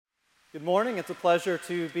Good morning. It's a pleasure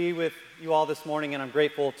to be with you all this morning, and I'm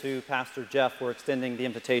grateful to Pastor Jeff for extending the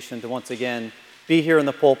invitation to once again be here in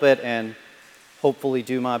the pulpit and hopefully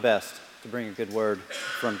do my best to bring a good word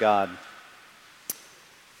from God.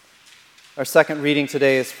 Our second reading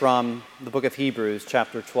today is from the book of Hebrews,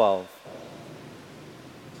 chapter 12.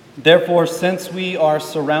 Therefore, since we are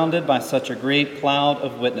surrounded by such a great cloud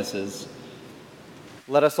of witnesses,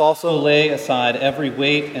 let us also lay aside every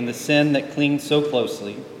weight and the sin that clings so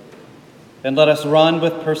closely, and let us run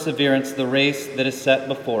with perseverance the race that is set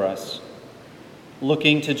before us,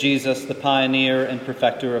 looking to Jesus, the pioneer and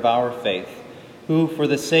perfecter of our faith, who, for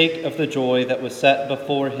the sake of the joy that was set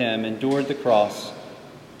before him, endured the cross,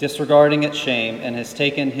 disregarding its shame, and has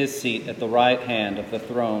taken his seat at the right hand of the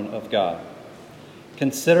throne of God.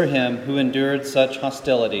 Consider him who endured such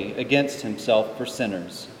hostility against himself for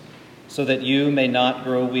sinners, so that you may not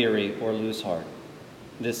grow weary or lose heart.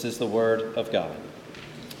 This is the word of God.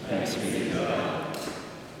 Thanks be to God.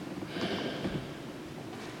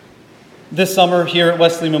 This summer here at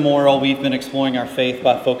Wesley Memorial, we've been exploring our faith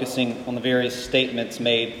by focusing on the various statements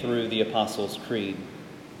made through the Apostles' Creed.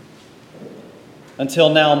 Until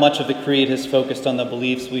now, much of the Creed has focused on the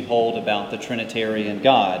beliefs we hold about the Trinitarian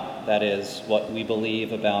God, that is, what we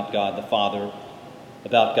believe about God the Father,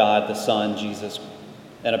 about God the Son, Jesus,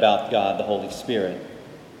 and about God the Holy Spirit.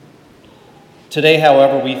 Today,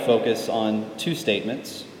 however, we focus on two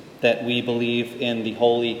statements: that we believe in the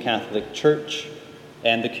Holy Catholic Church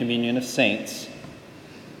and the communion of saints.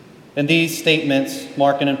 And these statements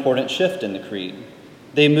mark an important shift in the Creed.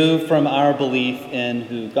 They move from our belief in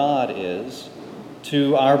who God is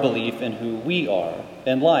to our belief in who we are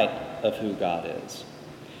in light of who God is.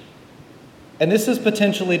 And this is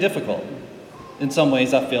potentially difficult. In some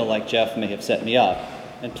ways, I feel like Jeff may have set me up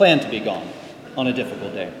and planned to be gone on a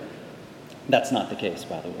difficult day. That's not the case,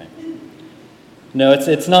 by the way. No,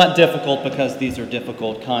 it's not difficult because these are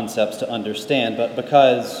difficult concepts to understand, but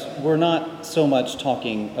because we're not so much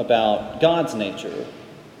talking about God's nature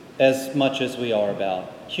as much as we are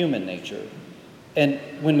about human nature. And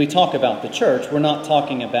when we talk about the church, we're not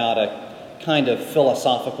talking about a kind of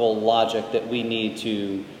philosophical logic that we need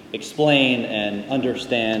to explain and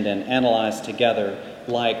understand and analyze together,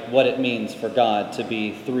 like what it means for God to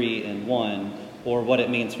be three in one, or what it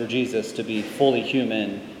means for Jesus to be fully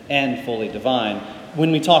human and fully divine.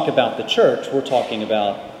 When we talk about the church, we're talking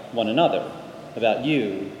about one another, about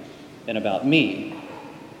you and about me.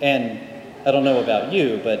 And I don't know about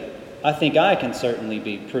you, but I think I can certainly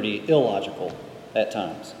be pretty illogical at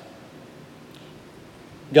times.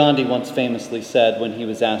 Gandhi once famously said when he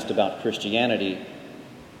was asked about Christianity,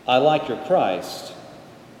 "I like your Christ,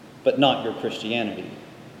 but not your Christianity."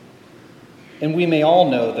 And we may all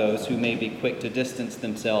know those who may be quick to distance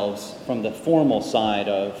themselves from the formal side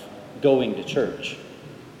of going to church.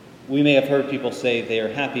 We may have heard people say they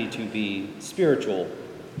are happy to be spiritual,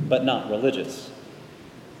 but not religious.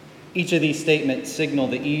 Each of these statements signal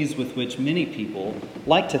the ease with which many people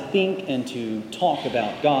like to think and to talk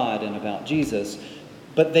about God and about Jesus,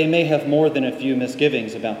 but they may have more than a few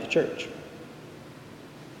misgivings about the church.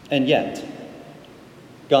 And yet,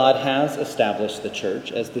 God has established the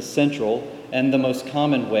church as the central and the most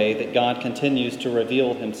common way that God continues to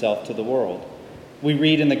reveal himself to the world. We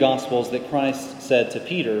read in the Gospels that Christ said to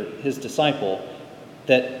Peter, his disciple,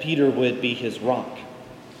 that Peter would be his rock,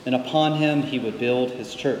 and upon him he would build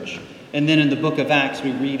his church. And then in the book of Acts,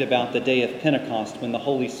 we read about the day of Pentecost when the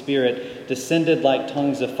Holy Spirit descended like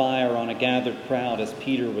tongues of fire on a gathered crowd as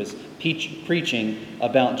Peter was preaching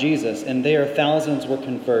about Jesus. And there thousands were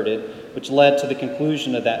converted, which led to the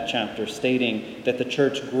conclusion of that chapter, stating that the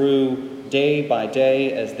church grew day by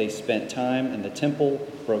day as they spent time in the temple,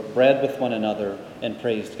 broke bread with one another, and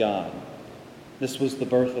praised God. This was the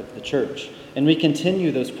birth of the church. And we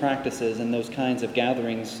continue those practices and those kinds of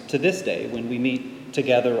gatherings to this day when we meet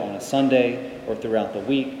together on a Sunday or throughout the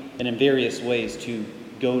week and in various ways to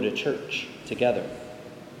go to church together.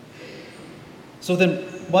 So then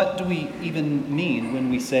what do we even mean when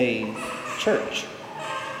we say church?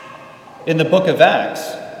 In the book of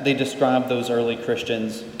Acts, they describe those early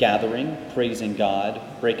Christians gathering, praising God,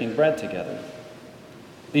 breaking bread together.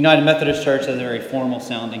 The United Methodist Church has a very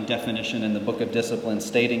formal-sounding definition in the Book of Discipline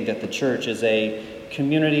stating that the church is a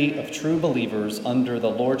community of true believers under the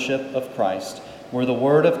lordship of Christ, where the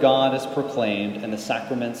word of God is proclaimed and the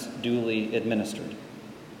sacraments duly administered.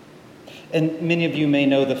 And many of you may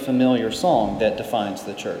know the familiar song that defines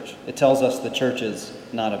the church. It tells us the church is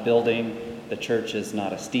not a building, the church is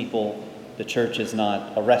not a steeple, the church is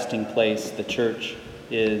not a resting place, the church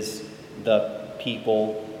is the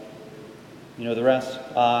people. You know the rest?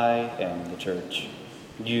 I am the church.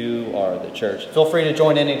 You are the church. Feel free to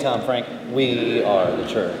join anytime, Frank. We are the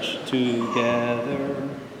church. Together,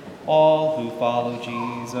 all who follow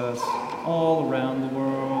Jesus, all around the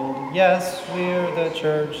world. Yes, we're the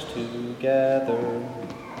church together.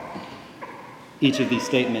 Each of these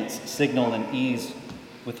statements signal an ease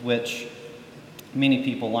with which many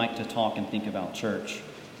people like to talk and think about church.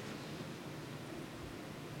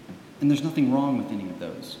 And there's nothing wrong with any of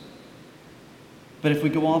those. But if we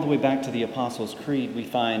go all the way back to the Apostles' Creed, we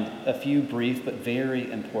find a few brief but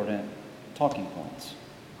very important talking points.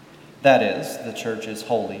 That is, the church is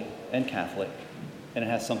holy and Catholic, and it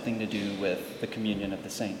has something to do with the communion of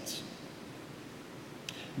the saints.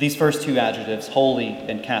 These first two adjectives, holy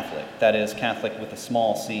and Catholic, that is, Catholic with a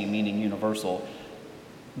small c, meaning universal,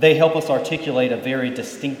 they help us articulate a very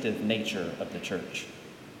distinctive nature of the church.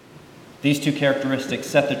 These two characteristics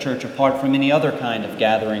set the church apart from any other kind of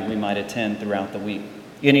gathering we might attend throughout the week,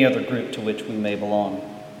 any other group to which we may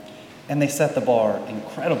belong. And they set the bar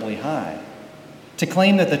incredibly high. To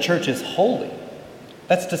claim that the church is holy,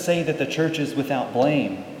 that's to say that the church is without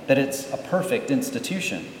blame, that it's a perfect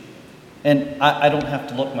institution. And I don't have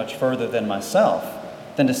to look much further than myself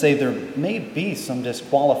than to say there may be some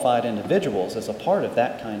disqualified individuals as a part of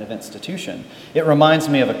that kind of institution. It reminds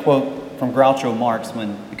me of a quote from Groucho Marx,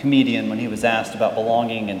 the comedian, when he was asked about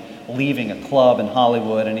belonging and leaving a club in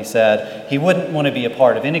Hollywood, and he said he wouldn't want to be a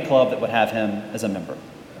part of any club that would have him as a member.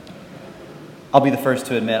 I'll be the first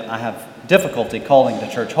to admit I have difficulty calling the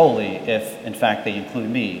church holy if, in fact, they include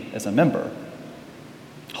me as a member.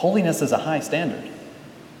 Holiness is a high standard.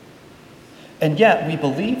 And yet we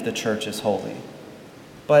believe the church is holy,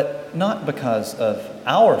 but not because of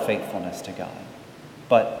our faithfulness to God,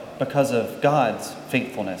 but because of God's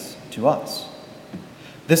faithfulness to us.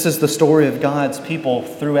 This is the story of God's people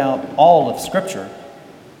throughout all of Scripture.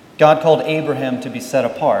 God called Abraham to be set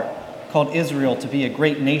apart, called Israel to be a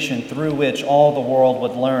great nation through which all the world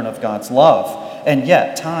would learn of God's love. And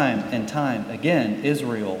yet, time and time again,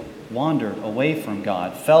 Israel wandered away from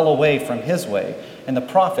God, fell away from His way, and the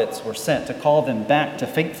prophets were sent to call them back to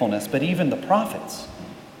faithfulness. But even the prophets,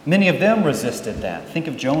 many of them resisted that. Think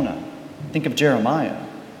of Jonah. Think of Jeremiah.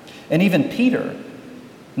 And even Peter,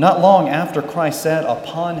 not long after Christ said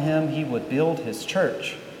upon him he would build his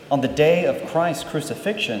church, on the day of Christ's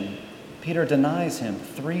crucifixion, Peter denies him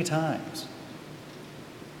 3 times.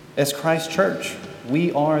 As Christ's church,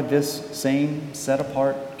 we are this same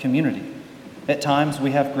set-apart community. At times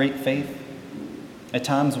we have great faith. At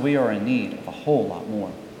times we are in need of a whole lot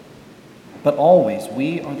more. But always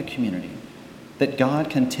we are the community that God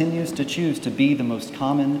continues to choose to be the most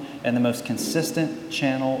common and the most consistent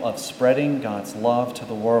channel of spreading God's love to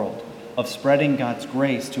the world, of spreading God's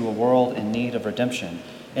grace to a world in need of redemption.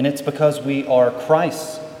 And it's because we are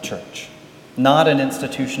Christ's church, not an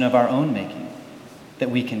institution of our own making, that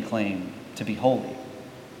we can claim to be holy.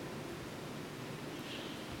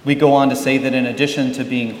 We go on to say that in addition to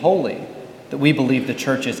being holy, that we believe the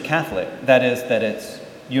church is Catholic, that is, that it's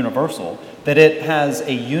universal, that it has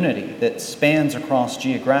a unity that spans across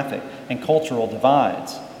geographic and cultural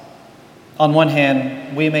divides. On one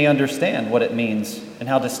hand, we may understand what it means and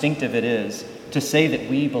how distinctive it is to say that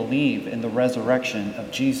we believe in the resurrection of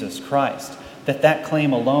Jesus Christ, that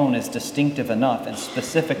claim alone is distinctive enough and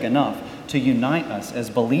specific enough to unite us as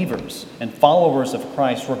believers and followers of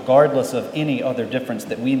Christ, regardless of any other difference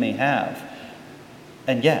that we may have.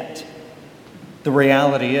 And yet, the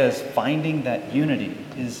reality is finding that unity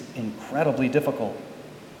is incredibly difficult.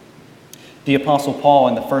 The Apostle Paul,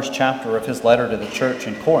 in the first chapter of his letter to the church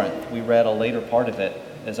in Corinth, we read a later part of it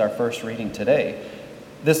as our first reading today.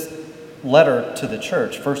 This letter to the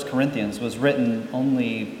church, 1 Corinthians, was written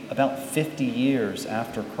only about 50 years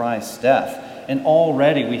after Christ's death. And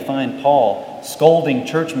already we find Paul scolding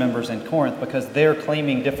church members in Corinth because they're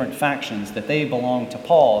claiming different factions, that they belong to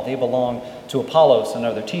Paul, they belong to Apollos,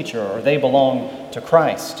 another teacher, or they belong to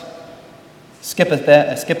Christ. Skip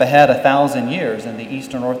ahead 1,000 years, and the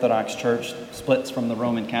Eastern Orthodox Church splits from the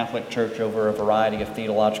Roman Catholic Church over a variety of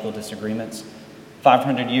theological disagreements.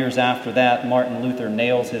 500 years after that, Martin Luther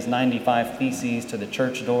nails his 95 Theses to the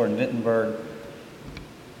church door in Wittenberg.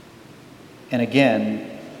 And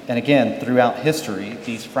again, throughout history,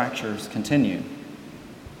 these fractures continue.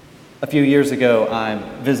 A few years ago, I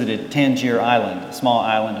visited Tangier Island, a small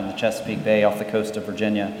island in the Chesapeake Bay off the coast of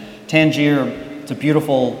Virginia. Tangier, it's a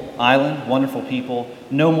beautiful island, wonderful people,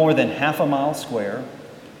 no more than half a mile square,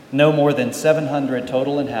 no more than 700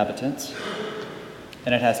 total inhabitants,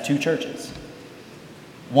 and it has 2 churches.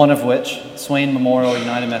 One of which, Swain Memorial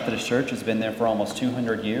United Methodist Church, has been there for almost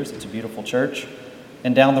 200 years. It's a beautiful church.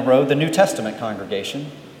 And down the road, the New Testament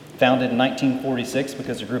congregation, founded in 1946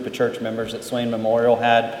 because a group of church members at Swain Memorial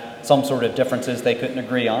had some sort of differences they couldn't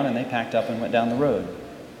agree on, and they packed up and went down the road.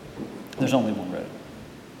 There's only one road.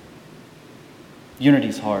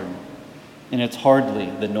 Unity's hard, and it's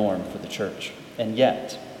hardly the norm for the church. And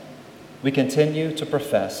yet, we continue to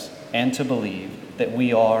profess and to believe that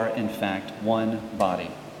we are, in fact, one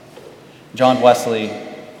body. John Wesley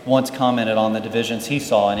once commented on the divisions he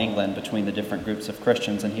saw in England between the different groups of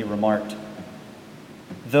Christians, and he remarked,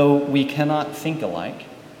 "Though we cannot think alike,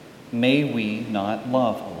 may we not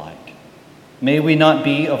love alike. May we not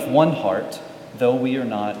be of one heart, though we are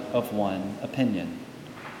not of one opinion.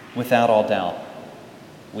 Without all doubt,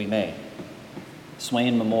 we may."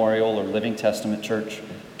 Swain Memorial or Living Testament Church,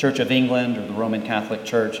 Church of England or the Roman Catholic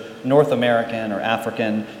Church, North American or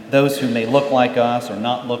African, those who may look like us or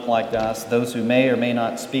not look like us, those who may or may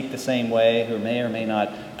not speak the same way, who may or may not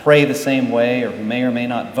pray the same way, or who may or may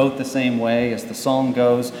not vote the same way, as the song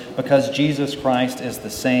goes, because Jesus Christ is the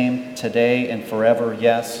same today and forever.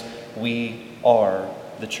 Yes, we are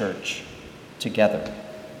the church together.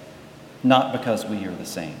 Not because we are the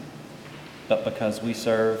same, but because we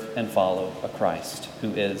serve and follow a Christ who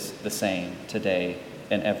is the same today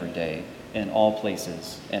and every day, in all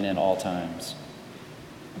places and in all times.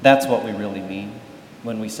 That's what we really mean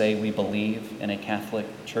when we say we believe in a Catholic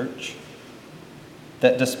church.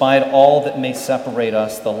 That despite all that may separate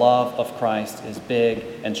us, the love of Christ is big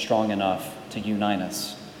and strong enough to unite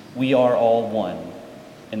us. We are all one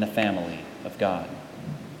in the family of God.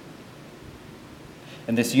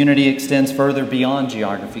 And this unity extends further beyond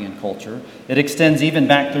geography and culture. It extends even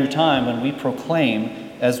back through time when we proclaim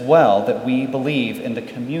as well that we believe in the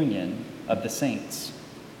communion of the saints.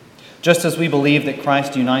 Just as we believe that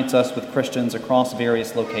Christ unites us with Christians across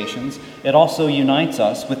various locations, it also unites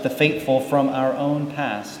us with the faithful from our own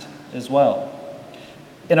past as well.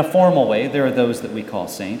 In a formal way, there are those that we call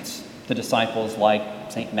saints, the disciples like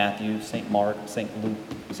St. Matthew, St. Mark, St. Luke,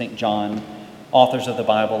 St. John, authors of the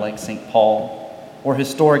Bible like St. Paul, or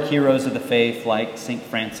historic heroes of the faith like St.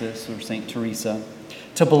 Francis or St. Teresa.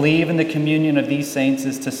 To believe in the communion of these saints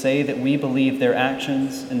is to say that we believe their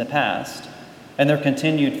actions in the past and their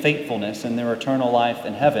continued faithfulness in their eternal life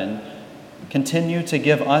in heaven continue to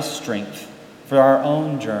give us strength for our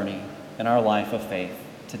own journey and our life of faith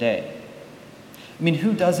today. I mean,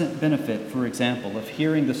 who doesn't benefit, for example, of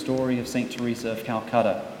hearing the story of St. Teresa of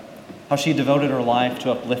Calcutta, how she devoted her life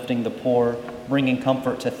to uplifting the poor, bringing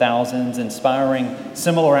comfort to thousands, inspiring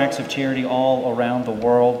similar acts of charity all around the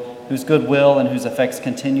world, whose goodwill and whose effects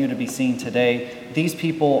continue to be seen today. These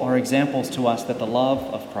people are examples to us that the love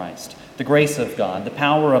of Christ, the grace of God, the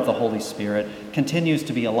power of the Holy Spirit continues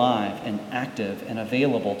to be alive and active and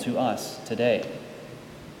available to us today.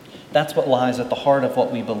 That's what lies at the heart of what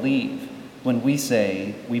we believe when we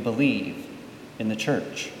say we believe in the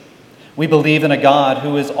church. We believe in a God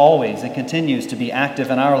who is always and continues to be active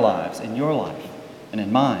in our lives, in your life and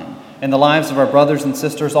in mine, in the lives of our brothers and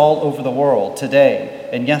sisters all over the world, today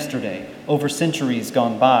and yesterday, over centuries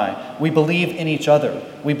gone by. We believe in each other.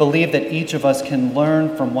 We believe that each of us can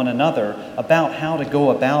learn from one another about how to go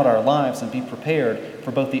about our lives and be prepared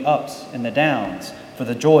for both the ups and the downs, for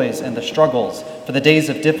the joys and the struggles, for the days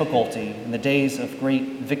of difficulty and the days of great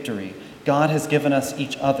victory. God has given us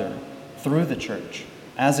each other through the church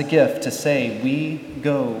as a gift to say we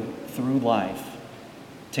go through life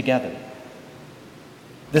together.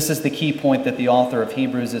 This is the key point that the author of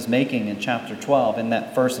Hebrews is making in chapter 12, in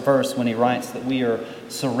that first verse when he writes that we are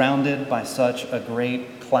surrounded by such a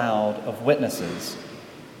great cloud of witnesses.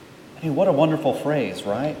 I mean, what a wonderful phrase,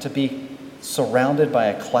 right? To be surrounded by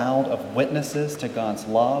a cloud of witnesses to God's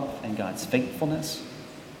love and God's faithfulness.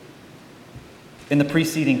 In the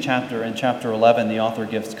preceding chapter, in chapter 11, the author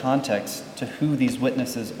gives context to who these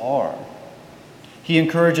witnesses are. He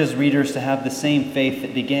encourages readers to have the same faith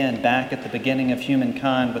that began back at the beginning of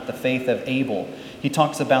humankind with the faith of Abel. He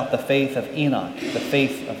talks about the faith of Enoch, the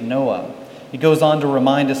faith of Noah. He goes on to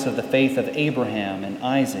remind us of the faith of Abraham and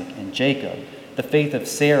Isaac and Jacob, the faith of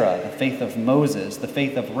Sarah, the faith of Moses, the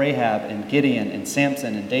faith of Rahab and Gideon and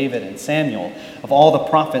Samson and David and Samuel, of all the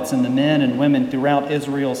prophets and the men and women throughout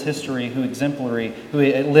Israel's history who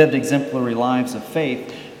lived exemplary lives of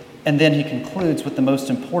faith. And then he concludes with the most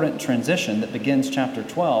important transition that begins chapter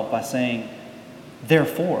 12 by saying,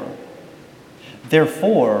 therefore,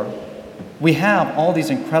 we have all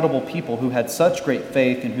these incredible people who had such great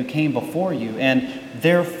faith and who came before you. And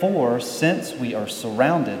therefore, since we are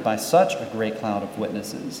surrounded by such a great cloud of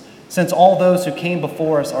witnesses, since all those who came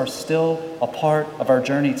before us are still a part of our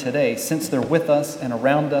journey today, since they're with us and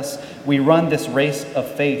around us, we run this race of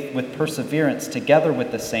faith with perseverance together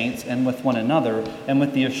with the saints and with one another and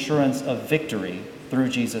with the assurance of victory through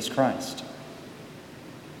Jesus Christ.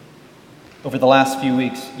 Over the last few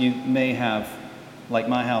weeks, you may have, like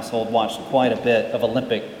my household, watched quite a bit of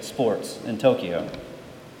Olympic sports in Tokyo.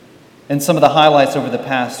 And some of the highlights over the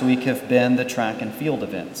past week have been the track and field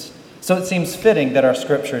events. So it seems fitting that our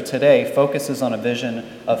scripture today focuses on a vision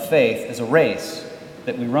of faith as a race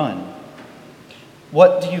that we run.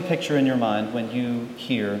 What do you picture in your mind when you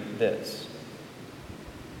hear this?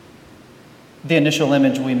 The initial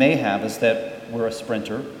image we may have is that we're a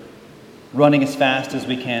sprinter, running as fast as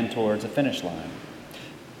we can towards a finish line.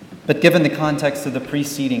 But given the context of the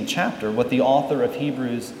preceding chapter, what the author of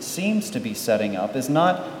Hebrews seems to be setting up is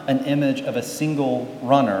not an image of a single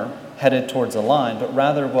runner headed towards a line, but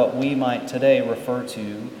rather what we might today refer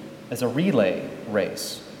to as a relay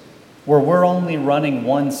race, where we're only running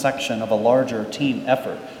one section of a larger team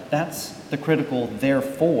effort. That's the critical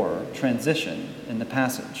therefore transition in the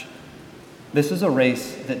passage. This is a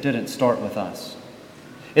race that didn't start with us.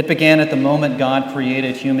 It began at the moment God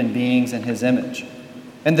created human beings in his image.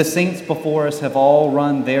 And the saints before us have all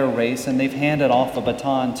run their race, and they've handed off a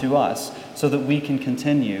baton to us so that we can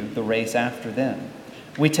continue the race after them.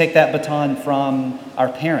 We take that baton from our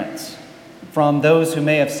parents, from those who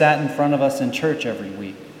may have sat in front of us in church every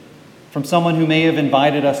week, from someone who may have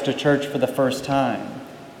invited us to church for the first time,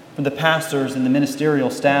 from the pastors and the ministerial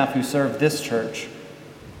staff who serve this church,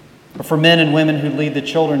 or for men and women who lead the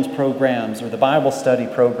children's programs or the Bible study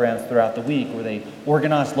programs throughout the week, where they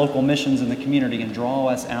organize local missions in the community and draw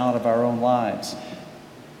us out of our own lives.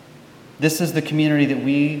 This is the community that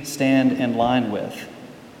we stand in line with.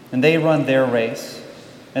 And they run their race,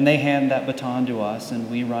 and they hand that baton to us, and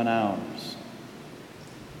we run ours.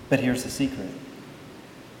 But here's the secret.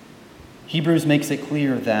 Hebrews makes it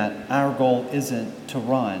clear that our goal isn't to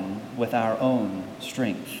run with our own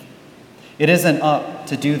strength. It isn't up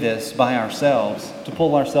to do this by ourselves, to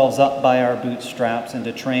pull ourselves up by our bootstraps and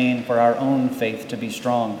to train for our own faith to be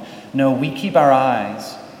strong. No, we keep our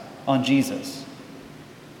eyes on Jesus,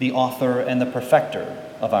 the author and the perfecter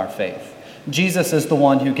of our faith. Jesus is the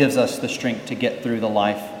one who gives us the strength to get through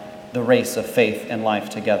the race of faith and life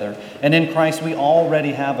together. And in Christ, we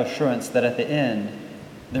already have assurance that at the end,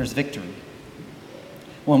 there's victory.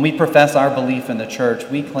 When we profess our belief in the church,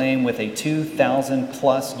 we claim with a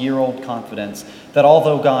 2,000-plus-year-old confidence that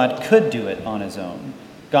although God could do it on his own,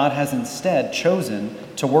 God has instead chosen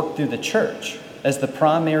to work through the church as the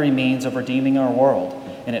primary means of redeeming our world.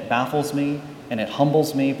 And it baffles me and it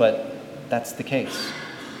humbles me, but that's the case.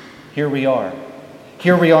 Here we are.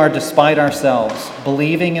 Here we are despite ourselves,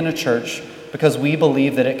 believing in a church because we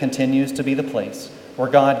believe that it continues to be the place where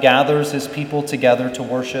God gathers his people together to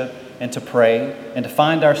worship and to pray, and to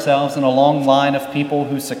find ourselves in a long line of people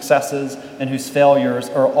whose successes and whose failures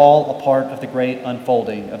are all a part of the great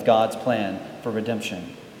unfolding of God's plan for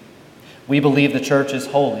redemption. We believe the church is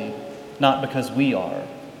holy, not because we are,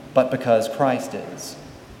 but because Christ is.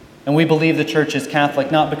 And we believe the church is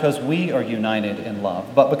Catholic, not because we are united in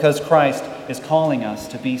love, but because Christ is calling us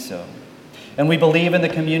to be so. And we believe in the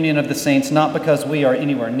communion of the saints not because we are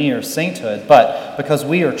anywhere near sainthood, but because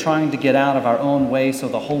we are trying to get out of our own way so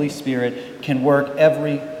the Holy Spirit can work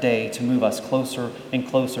every day to move us closer and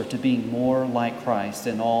closer to being more like Christ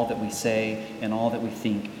in all that we say, in all that we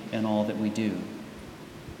think, and all that we do.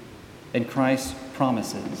 And Christ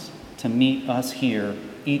promises to meet us here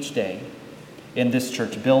each day in this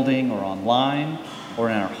church building or online, or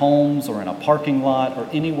in our homes, or in a parking lot, or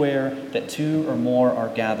anywhere that two or more are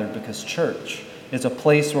gathered, because church is a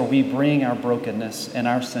place where we bring our brokenness and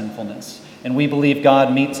our sinfulness, and we believe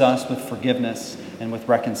God meets us with forgiveness and with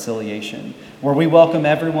reconciliation, where we welcome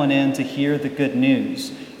everyone in to hear the good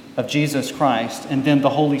news of Jesus Christ, and then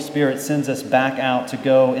the Holy Spirit sends us back out to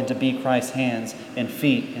go and to be Christ's hands and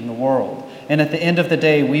feet in the world. And at the end of the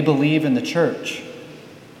day, we believe in the church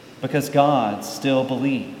because God still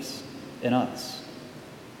believes in us.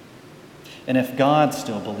 And if God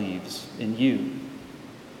still believes in you,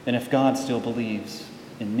 and if God still believes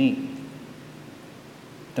in me,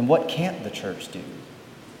 then what can't the church do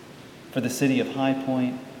for the city of High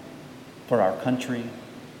Point, for our country,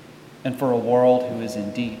 and for a world who is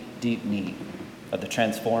in deep, deep need of the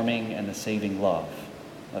transforming and the saving love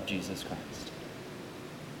of Jesus Christ?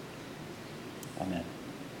 Amen.